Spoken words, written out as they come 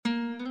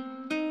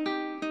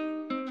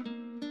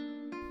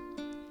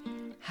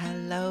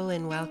Hello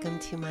and welcome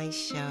to my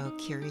show,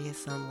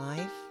 Curious on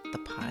Life, the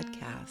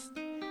podcast.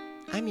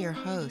 I'm your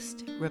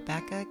host,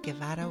 Rebecca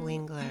Guevara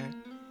Wingler,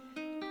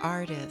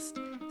 artist,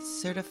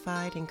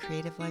 certified and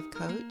creative life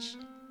coach,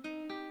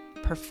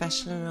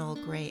 professional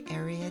gray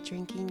area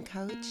drinking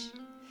coach,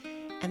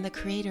 and the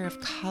creator of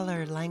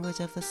Color, Language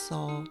of the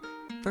Soul,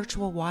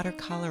 virtual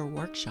watercolor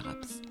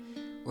workshops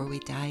where we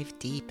dive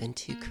deep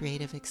into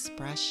creative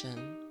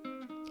expression.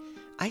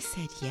 I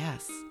said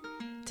yes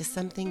to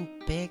something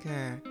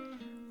bigger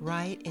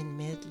right in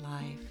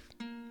midlife.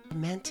 We're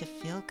meant to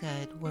feel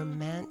good. We're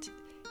meant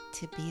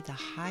to be the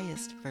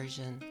highest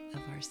version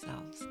of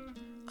ourselves.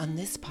 On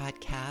this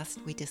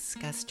podcast, we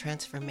discuss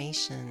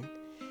transformation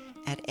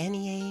at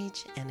any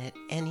age and at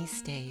any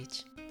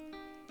stage.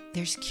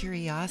 There's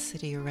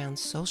curiosity around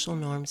social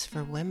norms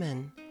for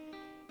women,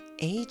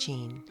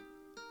 aging,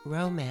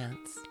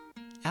 romance,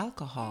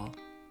 alcohol,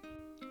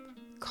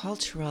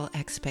 cultural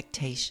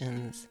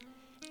expectations,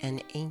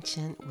 and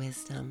ancient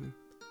wisdom.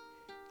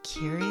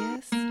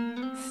 Curious?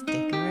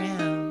 Stick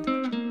around.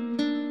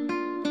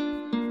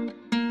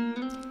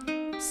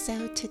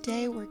 So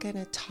today we're going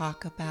to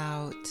talk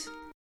about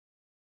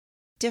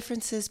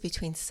differences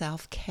between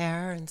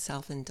self-care and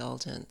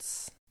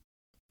self-indulgence.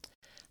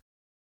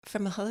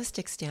 From a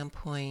holistic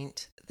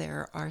standpoint,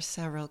 there are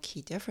several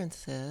key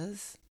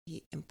differences,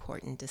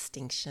 important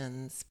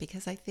distinctions,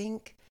 because I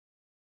think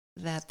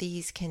that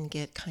these can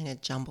get kind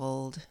of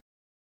jumbled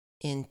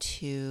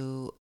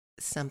into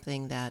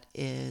something that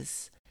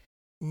is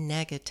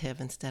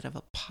negative instead of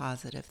a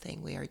positive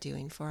thing we are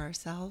doing for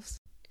ourselves.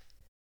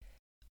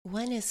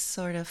 One is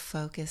sort of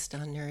focused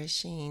on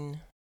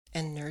nourishing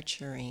and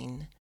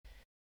nurturing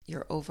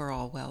your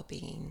overall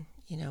well-being,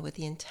 with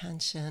the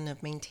intention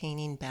of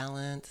maintaining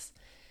balance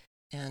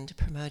and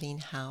promoting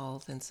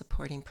health and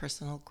supporting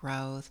personal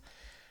growth,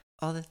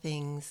 all the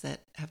things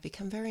that have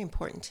become very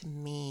important to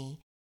me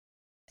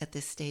at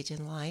this stage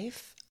in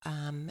life.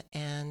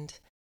 And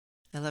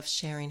I love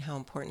sharing how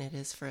important it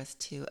is for us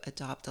to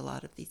adopt a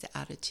lot of these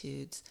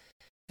attitudes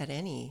at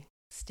any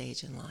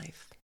stage in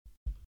life.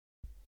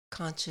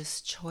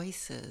 Conscious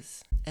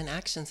choices and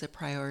actions that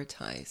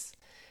prioritize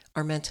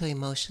our mental,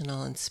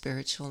 emotional, and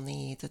spiritual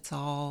needs. It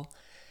all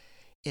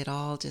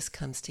just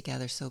comes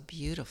together so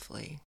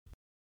beautifully.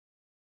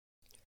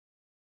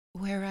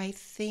 Where I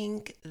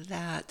think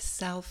that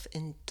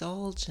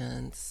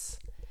self-indulgence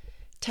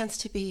tends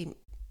to be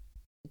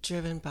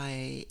driven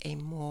by a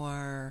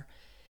more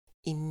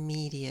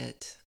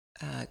immediate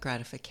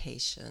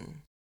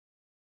gratification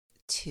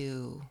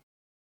to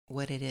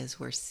what it is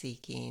we're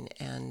seeking,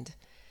 and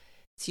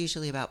it's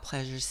usually about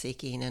pleasure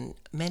seeking, and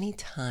many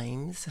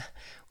times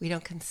we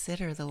don't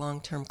consider the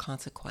long-term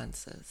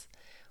consequences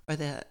or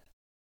the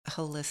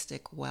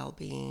holistic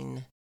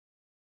well-being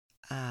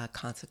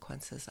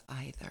consequences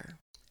either.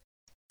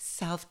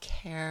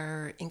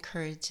 Self-care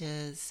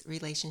encourages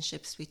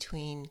relationships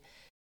between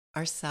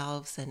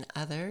ourselves and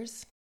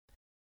others,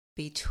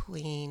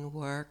 between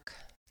work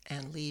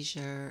and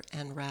leisure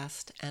and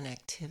rest and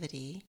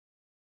activity,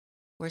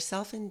 where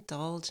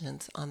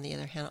self-indulgence, on the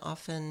other hand,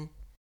 often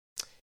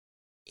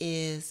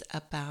is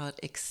about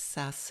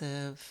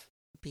excessive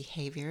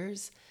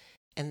behaviors,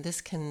 and this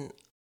can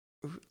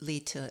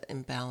lead to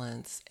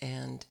imbalance,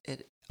 and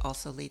it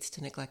also leads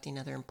to neglecting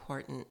other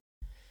important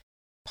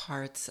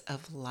parts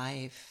of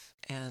life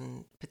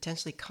and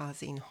potentially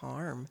causing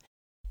harm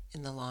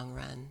in the long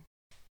run.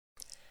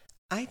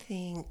 I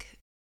think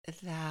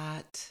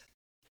that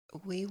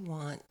we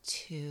want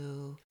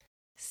to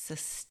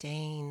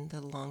sustain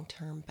the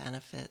long-term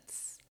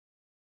benefits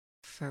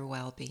for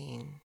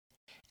well-being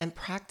and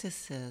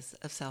practices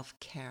of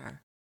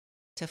self-care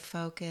to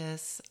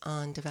focus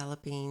on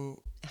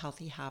developing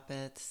healthy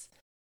habits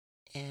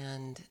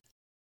and,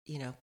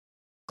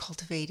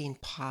 cultivating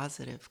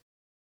positive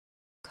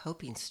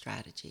coping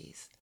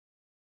strategies.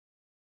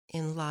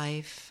 In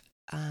life,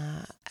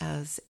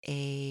 as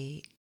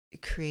a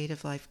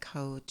creative life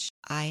coach,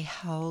 I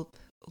help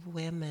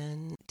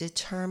women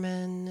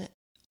determine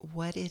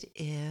what it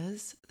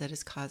is that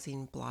is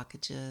causing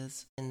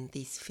blockages and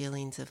these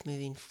feelings of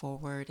moving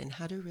forward, and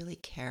how to really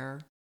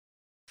care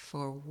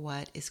for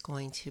what is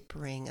going to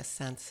bring a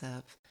sense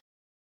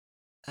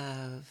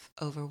of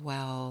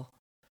overwhelm,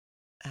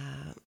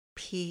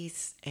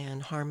 peace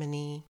and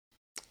harmony.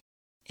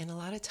 And a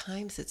lot of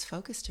times it's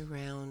focused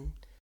around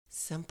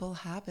simple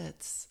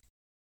habits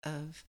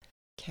of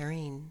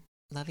caring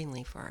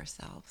lovingly for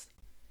ourselves.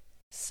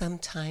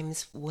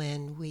 Sometimes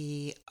when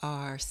we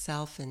are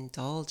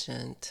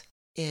self-indulgent,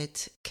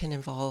 it can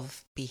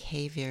involve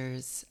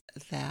behaviors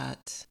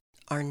that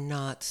are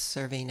not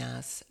serving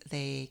us.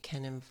 They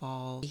can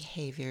involve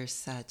behaviors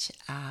such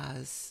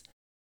as,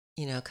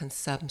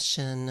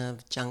 consumption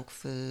of junk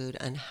food,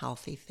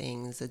 unhealthy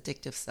things,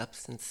 addictive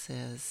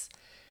substances,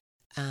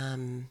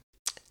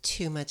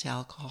 too much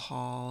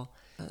alcohol,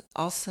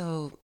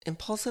 also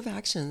impulsive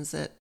actions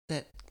that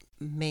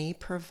may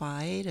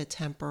provide a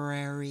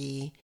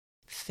temporary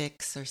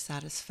fix or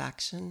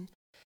satisfaction,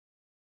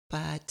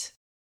 but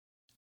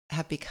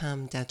have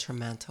become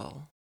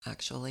detrimental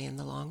actually in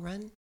the long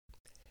run.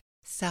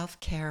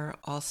 Self-care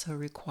also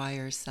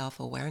requires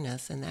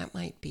self-awareness, and that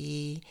might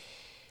be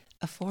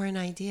a foreign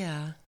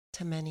idea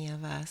to many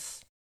of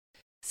us.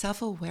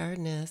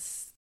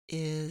 Self-awareness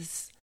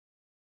is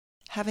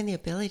having the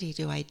ability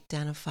to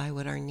identify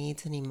what our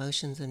needs and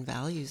emotions and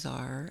values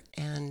are,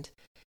 and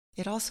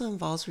it also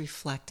involves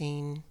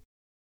reflecting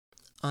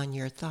on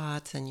your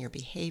thoughts and your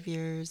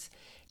behaviors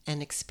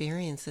and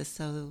experiences,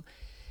 so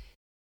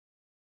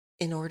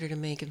in order to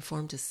make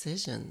informed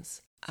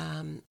decisions.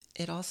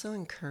 It also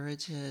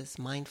encourages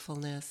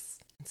mindfulness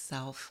and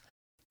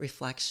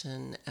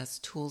self-reflection as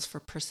tools for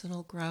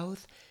personal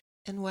growth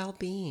and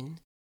well-being,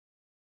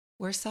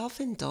 where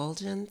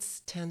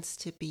self-indulgence tends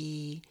to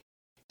be,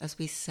 as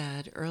we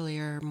said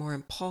earlier, more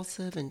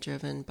impulsive and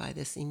driven by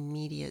this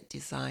immediate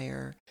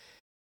desire,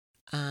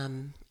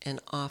 and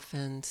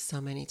often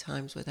so many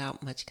times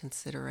without much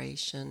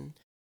consideration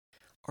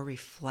or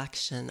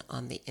reflection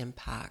on the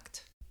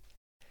impact.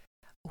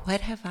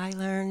 What have I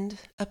learned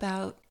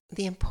about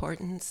the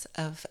importance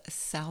of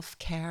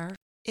self-care?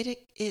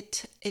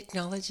 It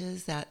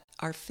acknowledges that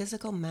our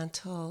physical,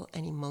 mental,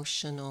 and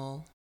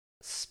emotional,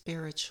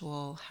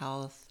 spiritual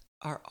health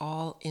are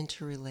all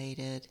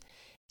interrelated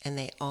and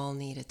they all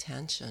need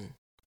attention.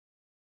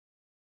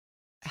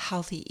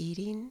 Healthy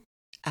eating,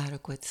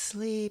 adequate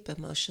sleep,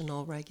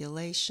 emotional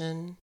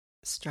regulation,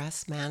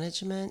 stress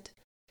management,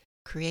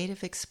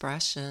 creative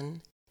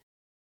expression,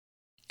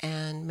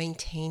 and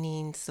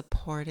maintaining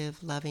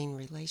supportive, loving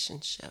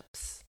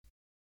relationships.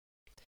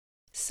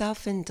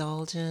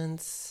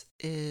 Self-indulgence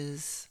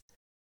is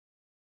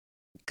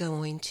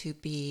going to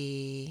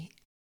be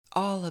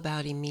all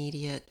about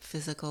immediate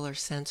physical or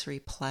sensory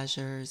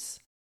pleasures,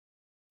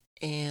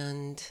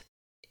 and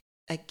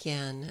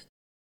again,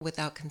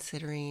 without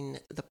considering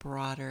the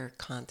broader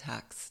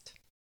context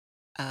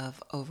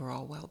of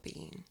overall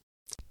well-being.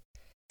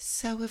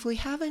 So if we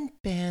haven't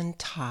been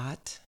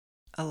taught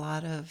a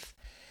lot of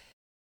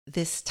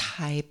this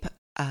type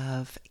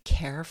of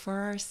care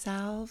for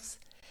ourselves,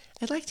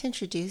 I'd like to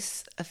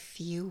introduce a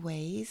few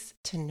ways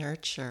to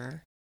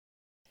nurture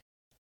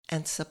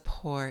and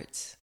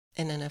support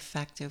in an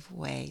effective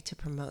way to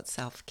promote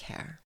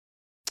self-care.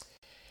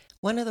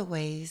 One of the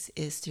ways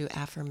is through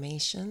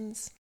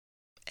affirmations,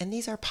 and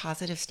these are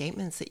positive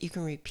statements that you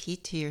can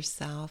repeat to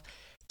yourself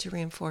to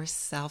reinforce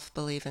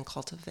self-belief and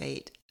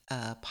cultivate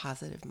a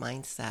positive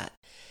mindset.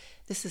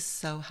 This is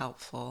so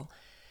helpful.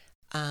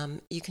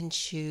 You can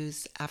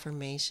choose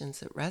affirmations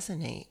that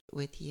resonate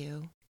with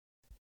you.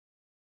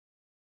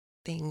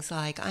 Things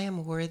like, I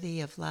am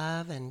worthy of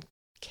love and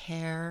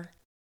care.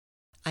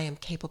 I am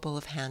capable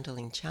of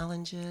handling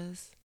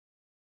challenges.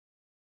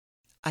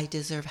 I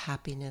deserve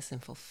happiness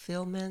and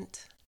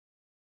fulfillment.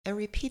 And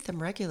repeat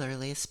them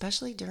regularly,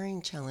 especially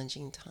during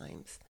challenging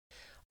times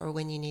or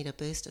when you need a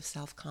boost of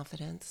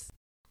self-confidence.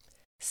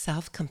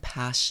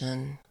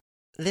 Self-compassion.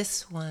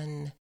 This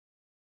one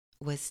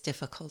was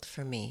difficult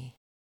for me,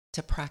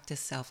 to practice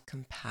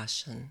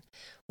self-compassion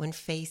when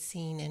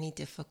facing any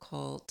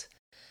difficult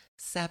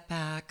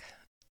setback,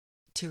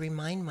 to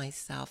remind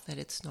myself that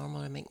it's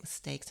normal to make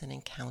mistakes and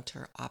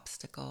encounter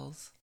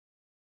obstacles.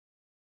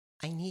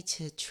 I need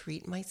to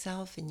treat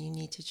myself, and you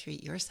need to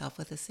treat yourself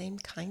with the same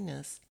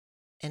kindness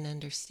and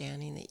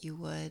understanding that you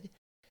would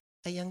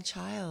a young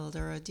child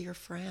or a dear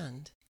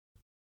friend.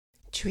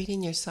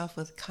 Treating yourself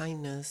with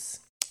kindness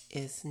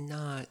is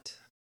not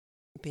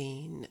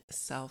being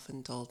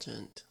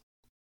self-indulgent.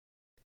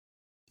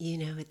 You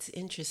know, it's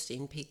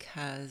interesting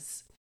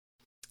because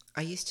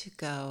I used to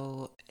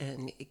go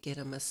and get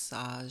a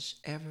massage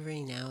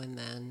every now and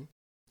then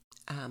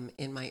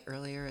in my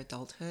earlier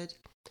adulthood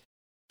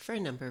for a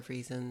number of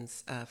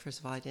reasons. First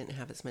of all, I didn't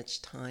have as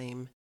much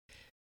time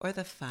or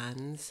the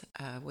funds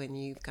when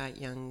you've got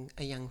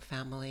a young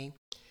family,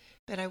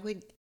 but I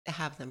would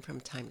have them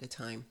from time to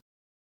time.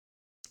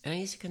 And I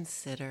used to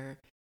consider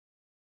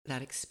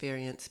that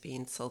experience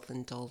being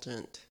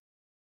self-indulgent.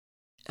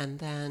 And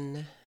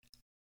then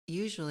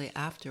usually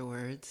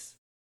afterwards,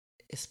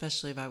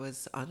 especially if I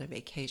was on a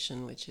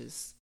vacation, which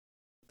is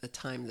the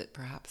time that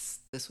perhaps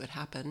this would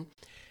happen,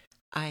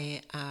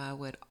 I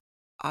would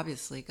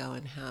obviously go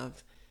and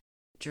have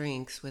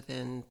drinks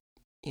within,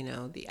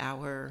 the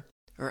hour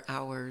or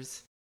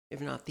hours,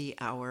 if not the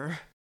hour,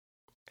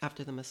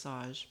 after the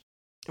massage.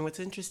 And what's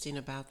interesting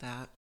about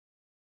that,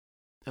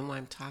 and why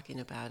I'm talking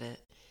about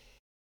it,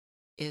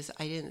 is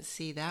I didn't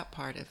see that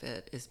part of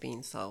it as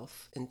being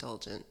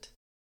self-indulgent.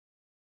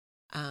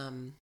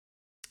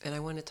 And I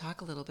want to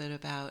talk a little bit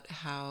about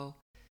how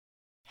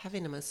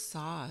having a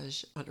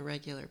massage on a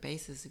regular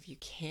basis, if you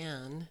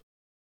can,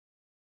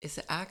 is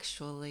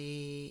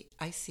actually,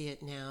 I see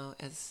it now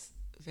as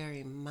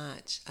very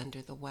much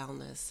under the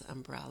wellness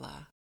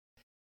umbrella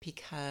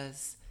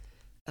because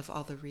of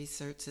all the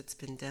research that's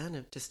been done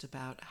of just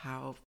about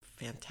how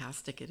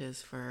fantastic it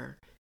is for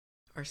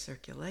our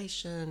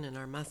circulation and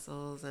our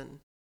muscles and,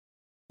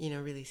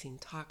 releasing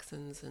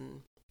toxins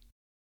and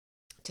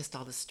just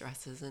all the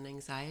stresses and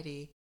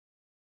anxiety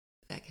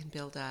that can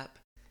build up.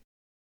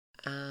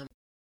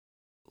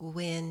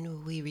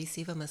 When we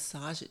receive a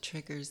massage, it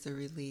triggers the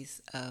release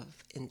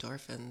of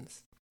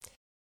endorphins.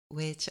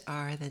 which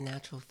are the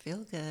natural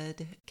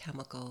feel-good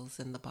chemicals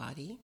in the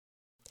body.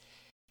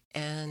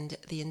 And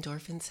the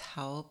endorphins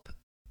help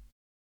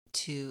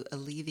to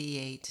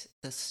alleviate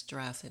the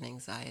stress and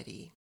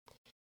anxiety.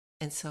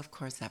 And so, of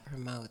course, that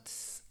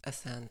promotes a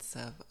sense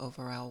of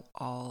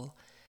overall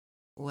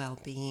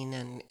well-being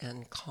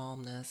and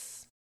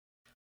calmness.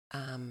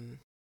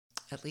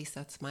 At least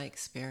that's my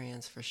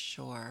experience for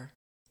sure.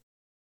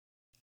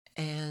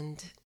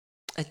 And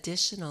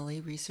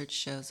additionally, research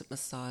shows that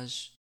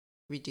massage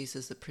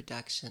reduces the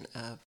production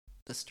of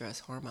the stress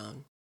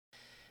hormone,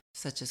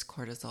 such as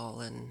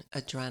cortisol and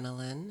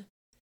adrenaline.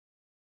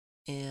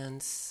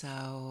 And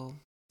so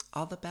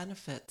all the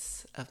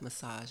benefits of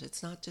massage,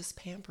 it's not just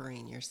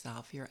pampering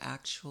yourself, you're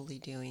actually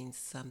doing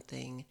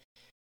something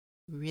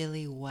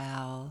really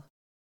well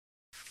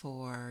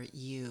for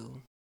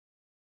you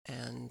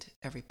and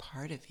every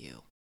part of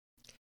you.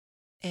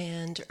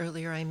 And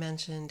earlier I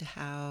mentioned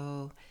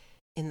how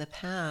in the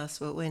past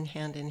what went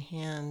hand in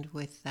hand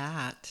with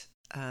that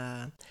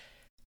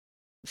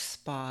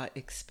spa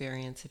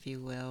experience, if you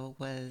will,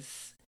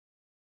 was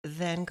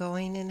then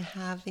going and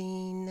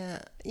having,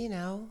 a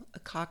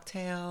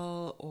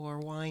cocktail or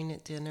wine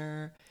at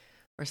dinner,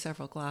 or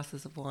several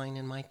glasses of wine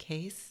in my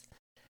case.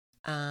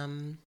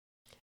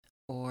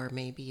 Or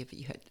maybe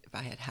if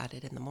I had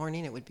it in the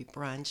morning, it would be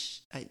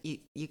brunch.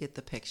 You get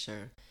the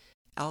picture.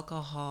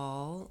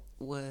 Alcohol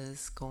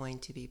was going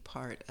to be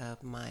part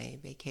of my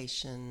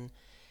vacation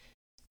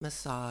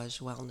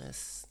massage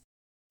wellness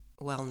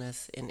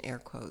in air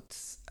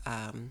quotes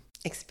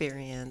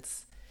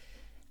experience.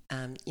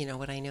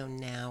 What I know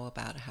now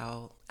about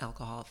how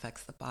alcohol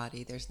affects the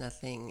body, there's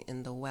nothing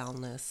in the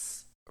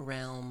wellness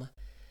realm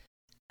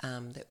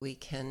that we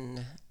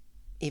can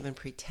even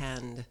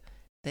pretend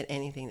that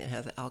anything that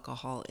has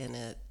alcohol in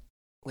it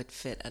would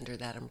fit under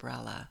that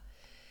umbrella.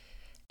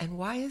 And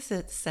why is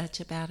it such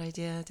a bad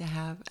idea to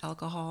have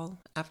alcohol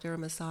after a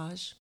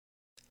massage?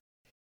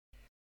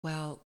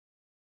 Well,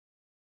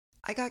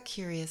 I got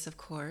curious, of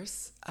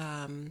course,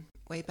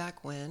 way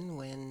back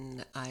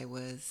when I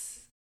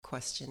was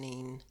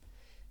questioning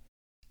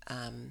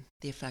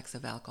the effects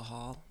of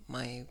alcohol,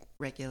 my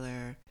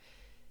regular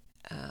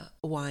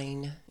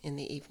wine in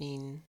the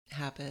evening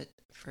habit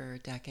for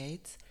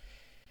decades.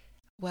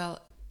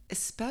 Well,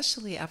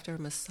 especially after a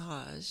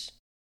massage,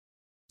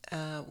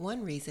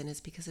 one reason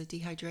is because of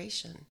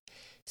dehydration.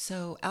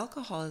 So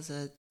alcohol is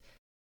a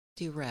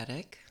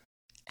diuretic,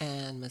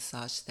 and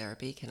massage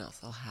therapy can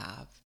also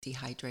have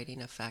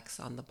dehydrating effects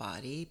on the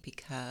body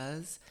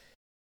because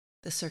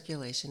the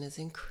circulation is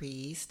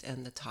increased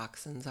and the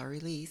toxins are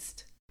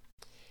released.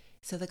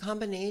 So the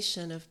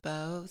combination of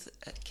both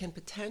can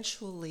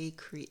potentially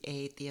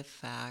create the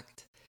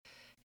effect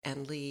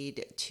and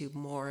lead to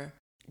more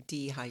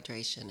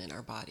dehydration in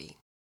our body.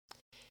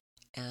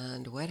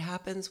 And what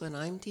happens when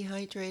I'm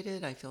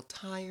dehydrated? I feel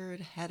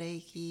tired,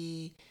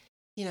 headachy.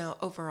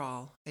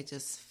 Overall, I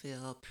just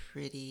feel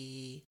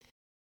pretty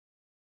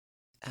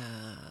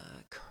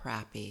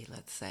crappy,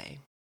 let's say.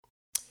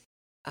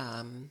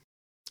 And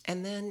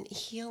then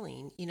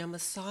healing.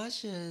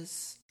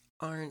 Massages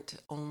aren't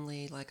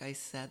only, like I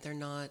said, they're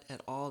not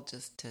at all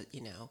just to,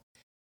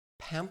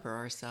 pamper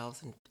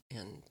ourselves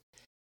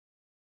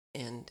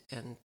and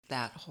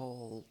that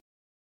whole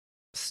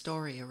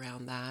story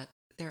around that.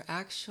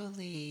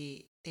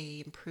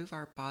 They improve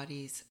our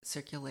body's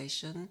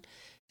circulation,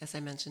 as I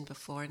mentioned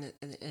before, and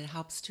it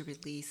helps to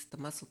release the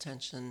muscle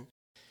tension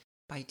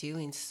by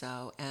doing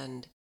so.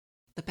 And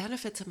the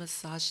benefits of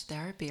massage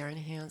therapy are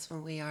enhanced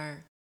when we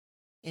are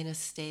in a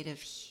state of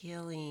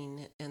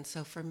healing. And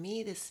so for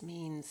me, this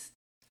means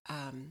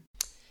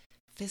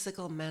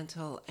physical,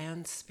 mental,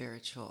 and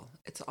spiritual.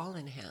 It's all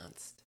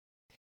enhanced.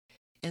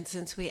 And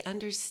since we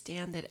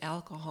understand that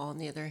alcohol, on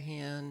the other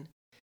hand,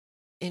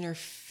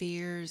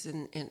 interferes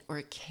or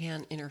it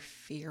can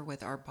interfere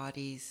with our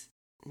body's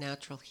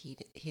natural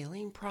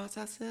healing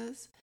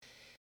processes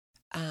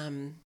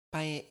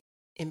by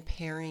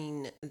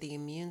impairing the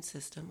immune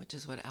system, which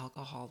is what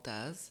alcohol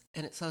does,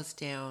 and it slows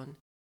down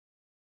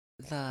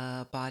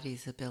the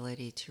body's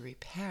ability to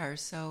repair.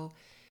 So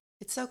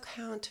it's so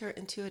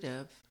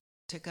counterintuitive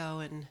to go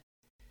and,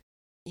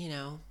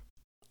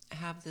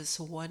 have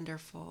this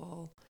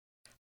wonderful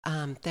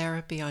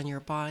therapy on your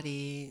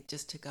body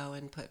just to go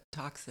and put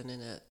toxin in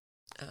it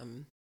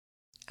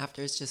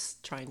after it's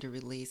just trying to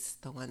release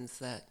the ones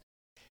that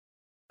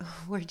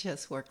were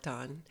just worked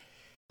on.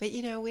 But,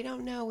 we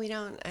don't know. We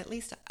don't, at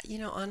least,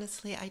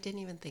 honestly, I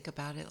didn't even think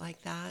about it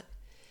like that.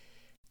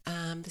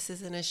 This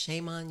isn't a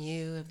shame on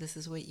you if this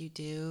is what you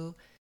do.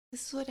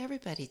 This is what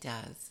everybody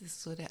does.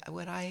 This is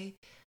what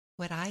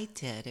I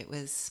did. It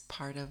was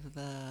part of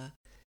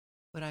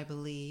what I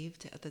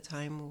believed at the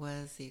time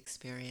was the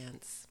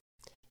experience.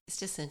 It's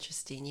just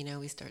interesting,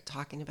 we start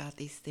talking about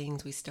these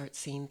things, we start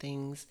seeing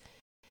things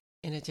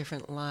in a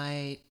different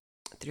light,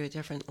 through a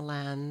different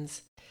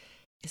lens,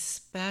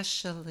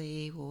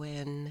 especially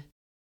when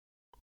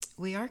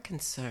we are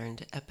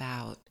concerned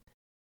about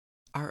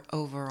our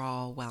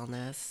overall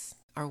wellness,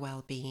 our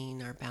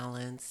well-being, our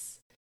balance,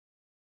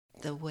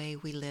 the way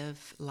we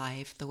live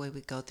life, the way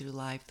we go through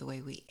life, the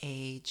way we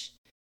age.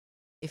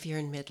 If you're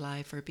in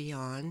midlife or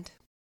beyond,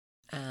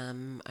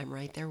 I'm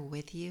right there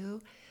with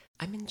you.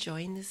 I'm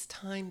enjoying this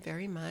time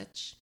very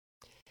much.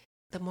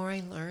 The more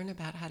I learn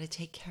about how to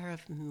take care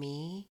of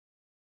me,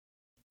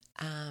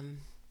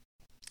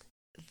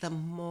 the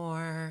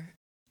more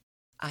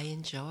I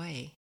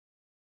enjoy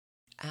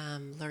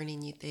learning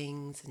new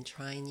things and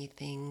trying new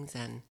things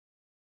and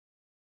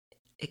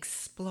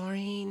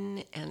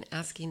exploring and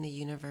asking the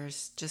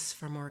universe just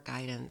for more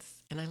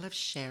guidance. And I love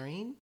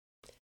sharing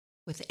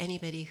with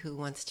anybody who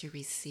wants to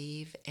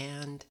receive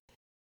and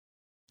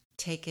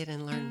take it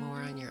and learn more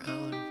on your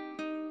own.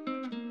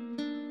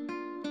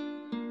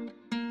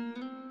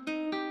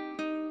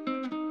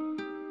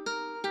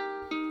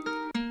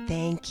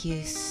 Thank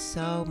you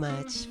so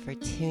much for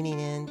tuning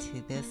in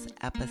to this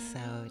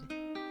episode.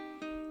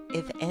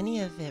 If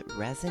any of it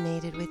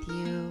resonated with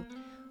you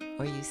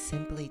or you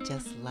simply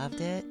just loved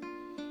it,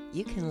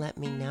 you can let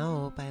me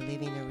know by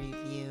leaving a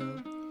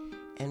review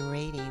and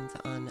ratings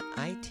on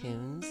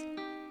iTunes.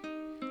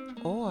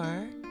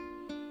 Or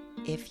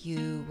if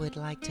you would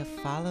like to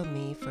follow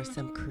me for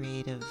some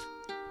creative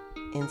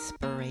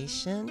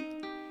inspiration,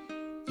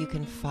 you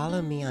can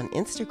follow me on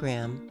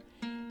Instagram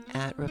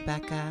at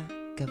Rebecca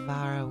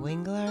Guevara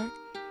Wingler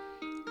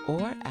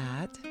or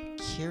at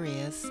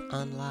Curious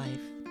on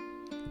Life.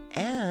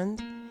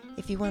 And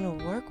if you want to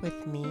work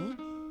with me,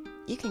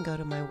 you can go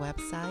to my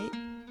website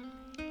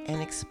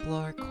and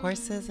explore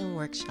courses and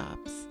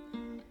workshops.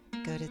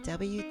 Go to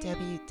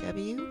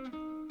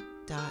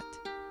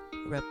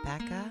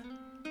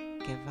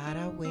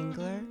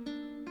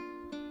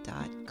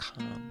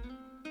www.RebeccaGuevaraWingler.com.